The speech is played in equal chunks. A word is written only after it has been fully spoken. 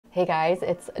Hey guys,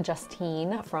 it's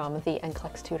Justine from the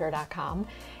NCLEXtutor.com,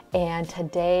 and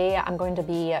today I'm going to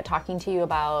be talking to you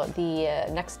about the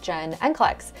NGN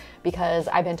NCLEX because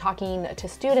I've been talking to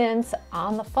students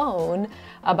on the phone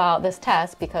about this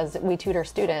test because we tutor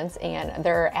students and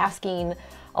they're asking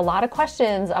a lot of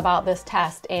questions about this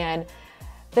test, and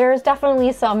there's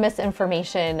definitely some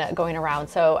misinformation going around.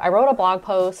 So I wrote a blog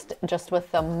post just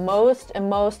with the most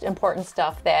important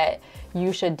stuff that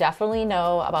you should definitely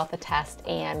know about the test,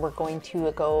 and we're going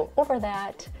to go over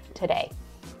that today.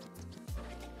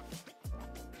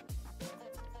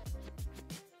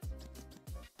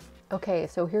 Okay,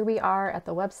 so here we are at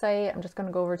the website. I'm just going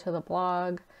to go over to the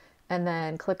blog and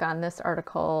then click on this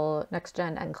article,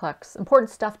 NGN NCLEX, important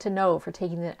stuff to know for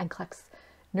taking the NCLEX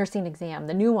nursing exam,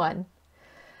 the new one.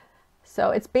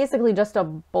 So it's basically just a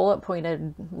bullet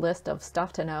pointed list of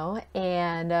stuff to know.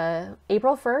 And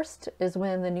April 1st is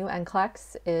when the new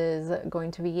NCLEX is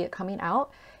going to be coming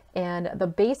out. And the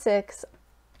basics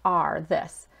are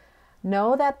this.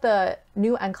 Know that the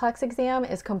new NCLEX exam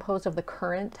is composed of the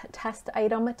current test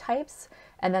item types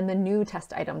and then the new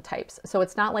test item types. So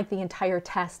it's not like the entire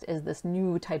test is this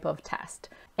new type of test.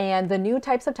 And the new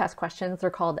types of test questions are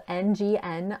called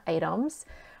NGN items.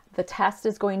 The test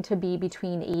is going to be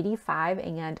between 85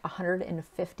 and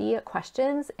 150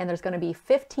 questions, and there's going to be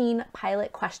 15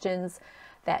 pilot questions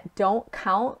that don't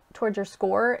count towards your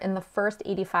score in the first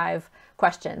 85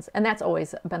 questions. And that's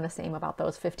always been the same about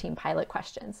those 15 pilot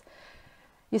questions.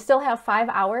 You still have 5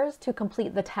 hours to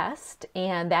complete the test,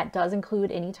 and that does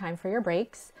include any time for your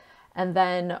breaks. And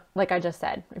then, like I just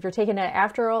said, if you're taking it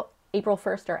after April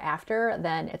 1st or after,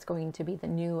 then it's going to be the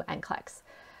new NCLEX.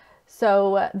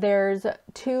 So there's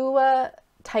two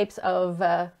types of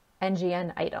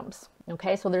NGN items.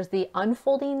 Okay, so there's the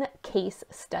unfolding case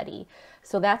study.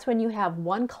 So that's when you have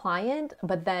one client,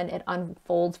 but then it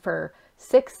unfolds for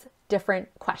 6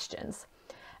 different questions.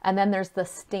 And then there's the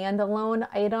standalone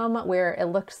item where it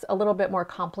looks a little bit more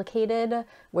complicated,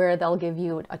 where they'll give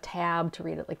you a tab to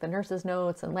read it like the nurse's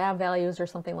notes and lab values or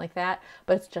something like that.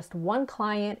 But it's just one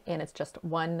client and it's just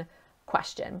one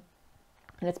question.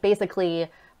 And it's basically,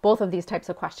 both of these types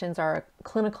of questions are a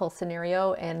clinical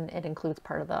scenario, and it includes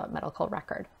part of the medical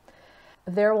record.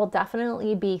 There will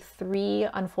definitely be 3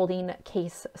 unfolding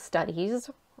case studies,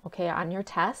 okay, on your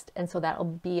test. And so that will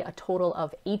be a total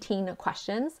of 18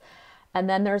 questions. And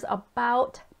then there's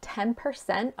about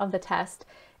 10% of the test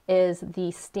is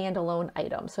the standalone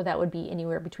item. So that would be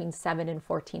anywhere between 7 and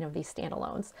 14 of these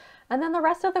standalones. And then the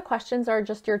rest of the questions are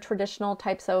just your traditional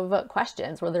types of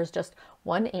questions where there's just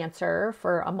one answer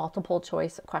for a multiple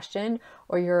choice question,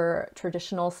 or your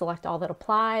traditional select all that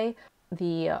apply,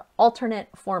 the alternate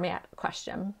format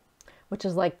question, which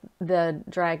is like the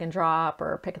drag and drop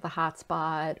or pick the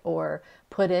hotspot or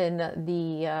put in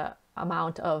the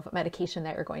amount of medication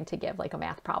that you're going to give, like a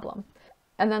math problem.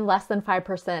 And then less than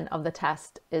 5% of the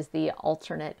test is the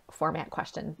alternate format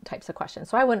question types of questions.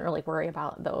 So I wouldn't really worry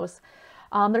about those.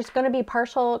 There's going to be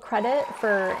partial credit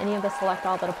for any of the select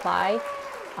all that apply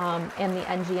and the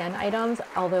NGN items,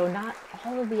 although not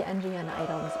all of the NGN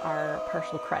items are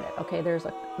partial credit. Okay, there's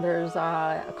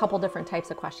a couple different types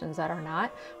of questions that are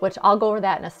not, which I'll go over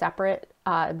that in a separate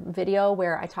video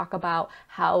where I talk about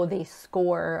how they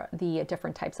score the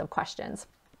different types of questions.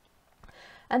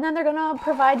 And then they're going to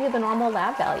provide you the normal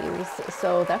lab values.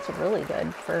 So that's really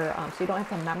good for, so you don't have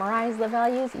to memorize the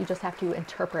values, you just have to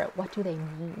interpret what do they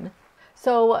mean.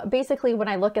 So basically when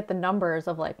I look at the numbers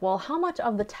of like, well, how much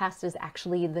of the test is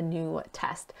actually the new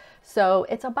test? So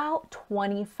it's about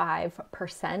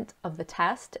 25% of the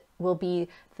test will be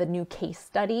the new case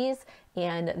studies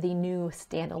and the new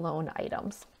standalone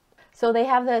items. So they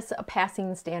have this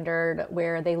passing standard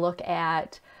where they look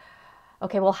at,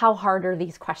 okay, well, how hard are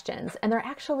these questions? And they're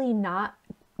actually not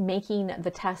making the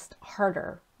test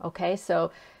harder, okay?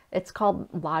 So it's called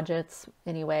Logits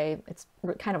anyway. It's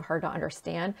kind of hard to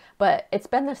understand, but it's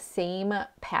been the same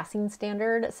passing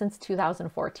standard since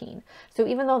 2014. So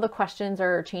even though the questions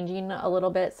are changing a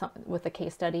little bit with the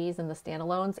case studies and the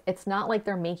standalones, it's not like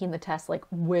they're making the test like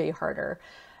way harder.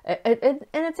 And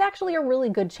it's actually a really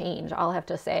good change, I'll have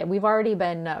to say. We've already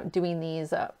been doing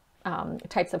these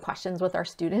types of questions with our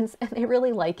students, and they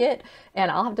really like it.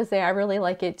 And I'll have to say I really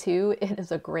like it too. It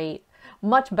is a great,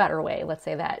 much better way, let's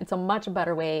say that. It's a much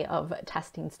better way of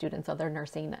testing students of their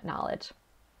nursing knowledge.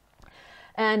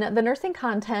 And the nursing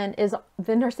content is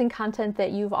the nursing content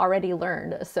that you've already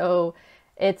learned. So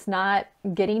it's not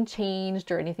getting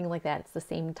changed or anything like that. It's the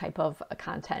same type of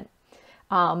content.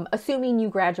 Assuming you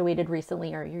graduated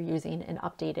recently or you're using an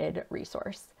updated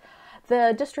resource.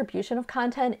 The distribution of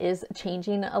content is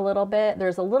changing a little bit.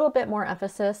 There's a little bit more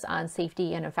emphasis on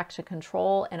safety and infection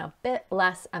control and a bit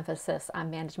less emphasis on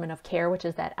management of care, which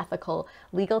is that ethical,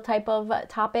 legal type of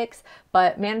topics.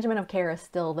 But management of care is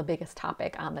still the biggest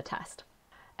topic on the test.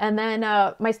 And then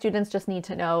my students just need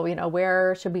to know,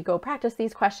 where should we go practice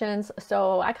these questions?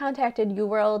 So I contacted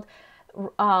UWorld.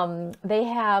 They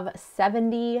have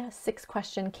 76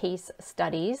 question case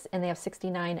studies and they have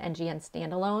 69 NGN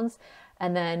standalones.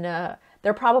 And then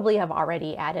they probably have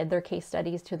already added their case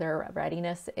studies to their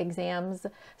readiness exams.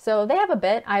 So they have a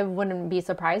bit. I wouldn't be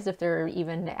surprised if they're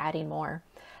even adding more.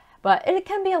 But it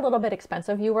can be a little bit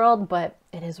expensive, UWorld, but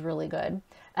it is really good.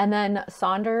 And then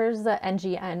Saunders'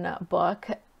 NGN book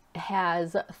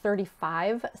has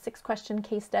 35 6-question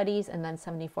case studies and then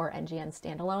 74 NGN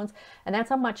standalones. And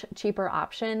that's a much cheaper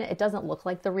option. It doesn't look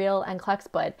like the real NCLEX,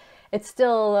 but it's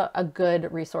still a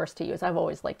good resource to use. I've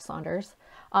always liked Saunders.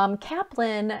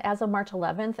 Kaplan, as of March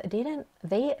 11th,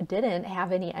 they didn't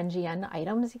have any NGN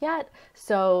items yet.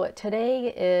 So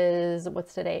today is,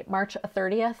 what's today? March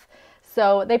 30th.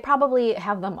 So they probably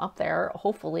have them up there,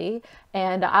 hopefully.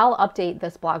 And I'll update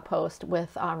this blog post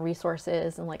with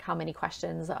resources and like how many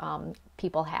questions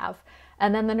people have.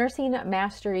 And then the Nursing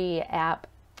Mastery app,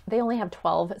 they only have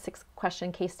 12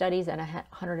 6-question case studies and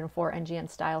 104 NGN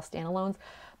style standalones.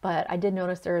 But I did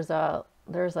notice there's a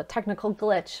technical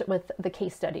glitch with the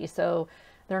case study, so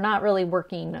they're not really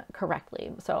working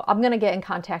correctly. So I'm going to get in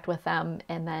contact with them,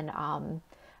 and then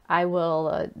I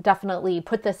will definitely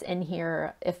put this in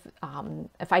here. If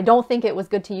I don't think it was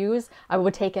good to use, I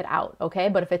would take it out, okay?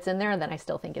 But if it's in there, then I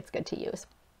still think it's good to use.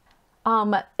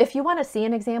 If you want to see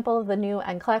an example of the new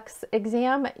NCLEX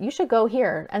exam, you should go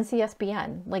here,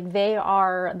 NCSBN. Like, they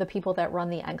are the people that run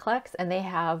the NCLEX, and they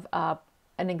have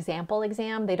an example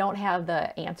exam. They don't have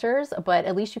the answers, but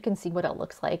at least you can see what it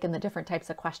looks like and the different types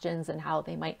of questions and how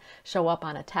they might show up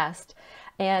on a test.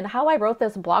 And how I wrote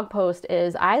this blog post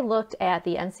is I looked at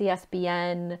the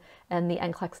NCSBN and the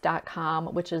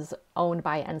NCLEX.com, which is owned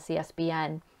by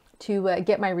NCSBN, to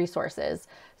get my resources.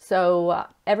 So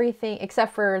everything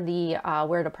except for the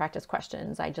where to practice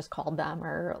questions, I just called them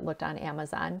or looked on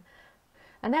Amazon.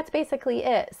 And that's basically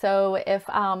it. So if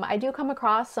I do come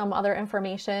across some other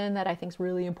information that I think is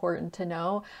really important to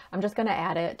know, I'm just going to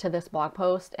add it to this blog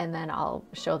post and then I'll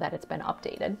show that it's been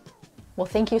updated. Well,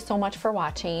 thank you so much for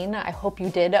watching. I hope you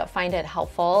did find it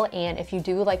helpful. And if you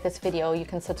do like this video, you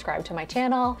can subscribe to my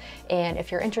channel. And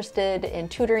if you're interested in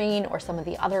tutoring or some of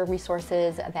the other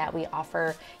resources that we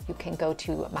offer, you can go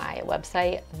to my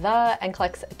website,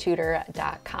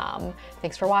 thenclextutor.com.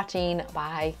 Thanks for watching.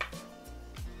 Bye.